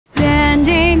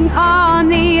Standing on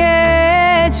the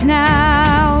edge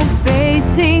now,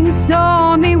 facing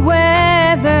stormy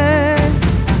weather,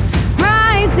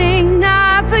 rising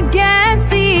up against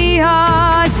the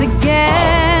odds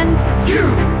again. You,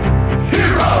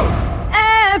 hero!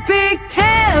 Epic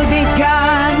tale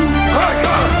begun.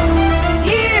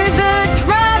 Hear the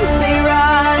drums they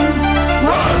run.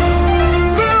 Run!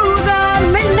 Through the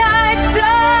midnight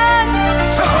sun.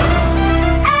 Sun!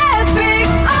 Epic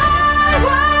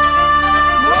onward.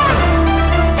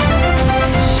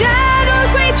 Shadows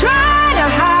may try to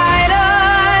hide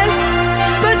us,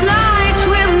 but lights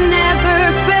will never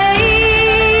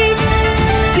fade.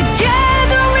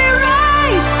 Together we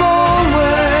rise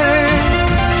forward.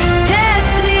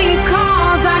 Destiny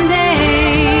calls our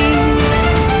name.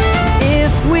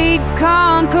 If we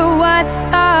conquer what's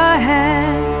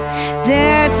ahead,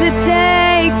 dare to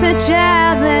take the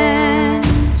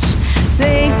challenge,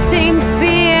 facing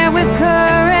fear with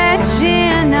courage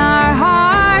in our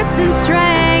hearts and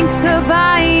strength of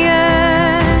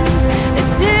iron,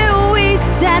 until we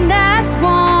stand as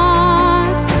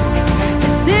one,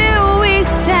 until we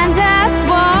stand as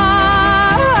one.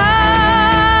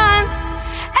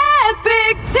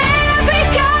 Epic tale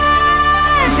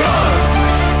begun.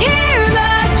 Hear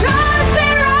the drums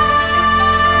they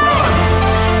run.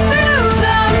 Through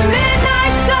the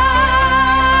midnight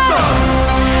sun.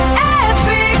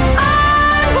 Epic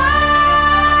onward.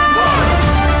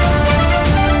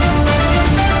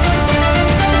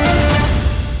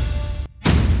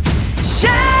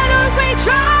 Shadows may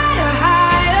try to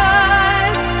hide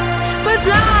us, but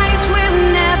lights will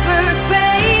never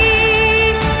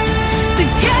fade.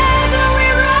 Together we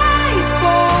rise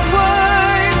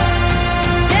forward.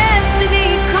 Destiny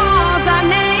calls our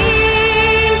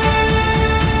name.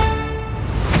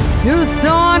 Through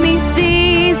stormy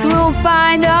seas we'll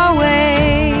find our way.